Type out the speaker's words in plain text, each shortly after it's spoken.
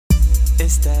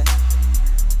It's that,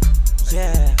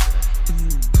 yeah,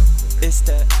 it's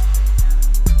that,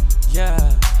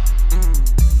 yeah,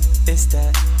 it's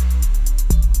that,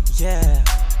 yeah,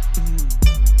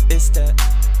 it's that.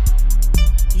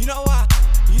 You know why,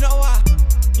 you know why,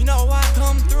 you know why?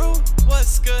 Come through,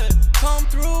 what's good? Come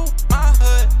through my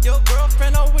hood. Your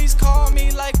girlfriend always call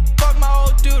me like, fuck my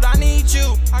old dude, I need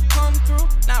you. I come through,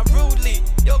 not rudely.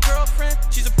 Your girlfriend,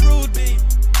 she's a prude bee.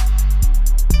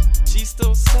 She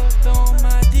still sucked on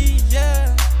my D,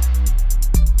 yeah.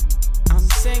 I'm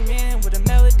singing with a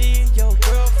melody. Your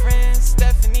girlfriend,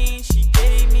 Stephanie, she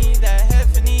gave me that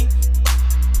Heffany.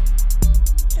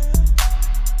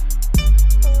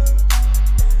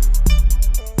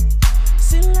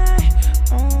 Sing like,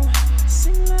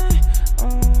 sing like,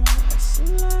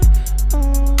 sing like,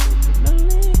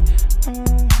 melody,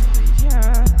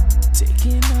 yeah.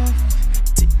 Taking off,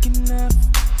 taking off,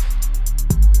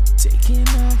 taking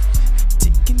off,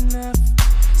 taking off.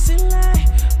 Sing like,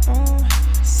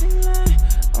 sing like,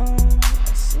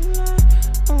 sing like,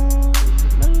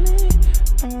 melody,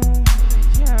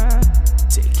 yeah.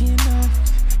 Taking off,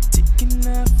 taking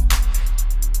off,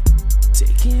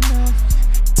 taking off,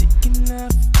 taking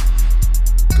off.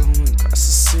 Going across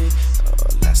the sea,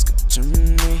 Alaska,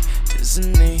 Germany,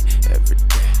 Disney, every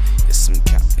day. Yes, I'm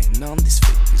counting on these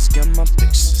figures, got my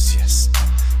pictures, yes,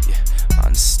 yeah.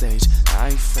 On the stage, I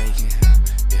ain't faking,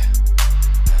 yeah.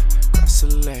 Across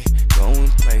LA,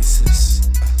 going places,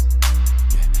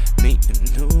 yeah. Meeting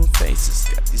new faces,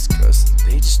 got these girls,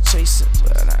 they just chasing,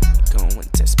 but I ain't going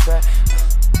test back,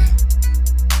 yeah.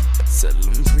 I tell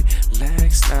them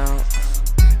relax now,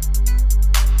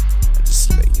 I just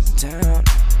lay it down,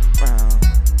 round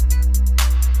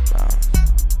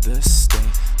the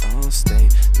state, all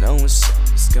state, knowing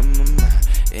something's got my mind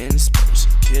in this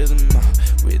potion, kill them all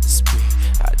with the speed.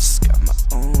 I just got my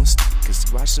own stickers,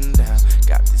 watch them down,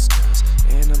 got these girls,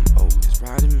 and I'm always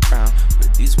riding around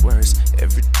with these words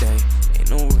every day.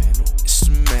 Ain't no rental,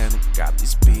 instrumental, got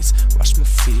these beats, watch my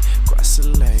feet, cross the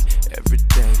lake every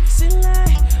day. Sing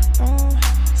like,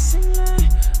 sing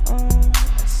like,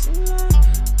 sing like,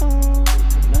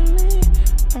 melody,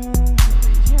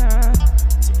 yeah.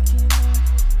 Taking off,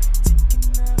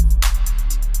 taking off,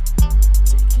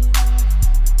 taking off,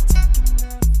 taking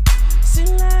off.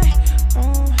 Sing like,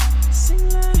 sing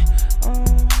like,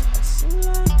 sing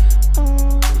like,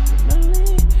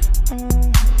 melody,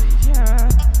 yeah.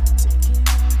 Taking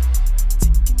off,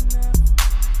 taking off,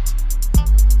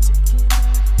 taking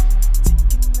off,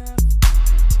 taking off.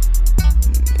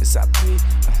 As I be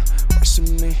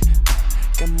watching me,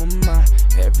 got my mind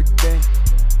every day,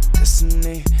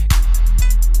 destiny.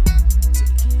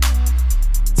 Taking off,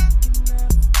 taking off,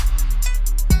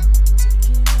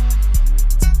 taking off,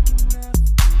 taking off.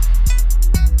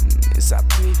 As I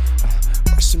be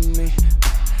watching me,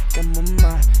 got my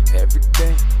mind every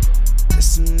day,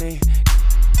 destiny.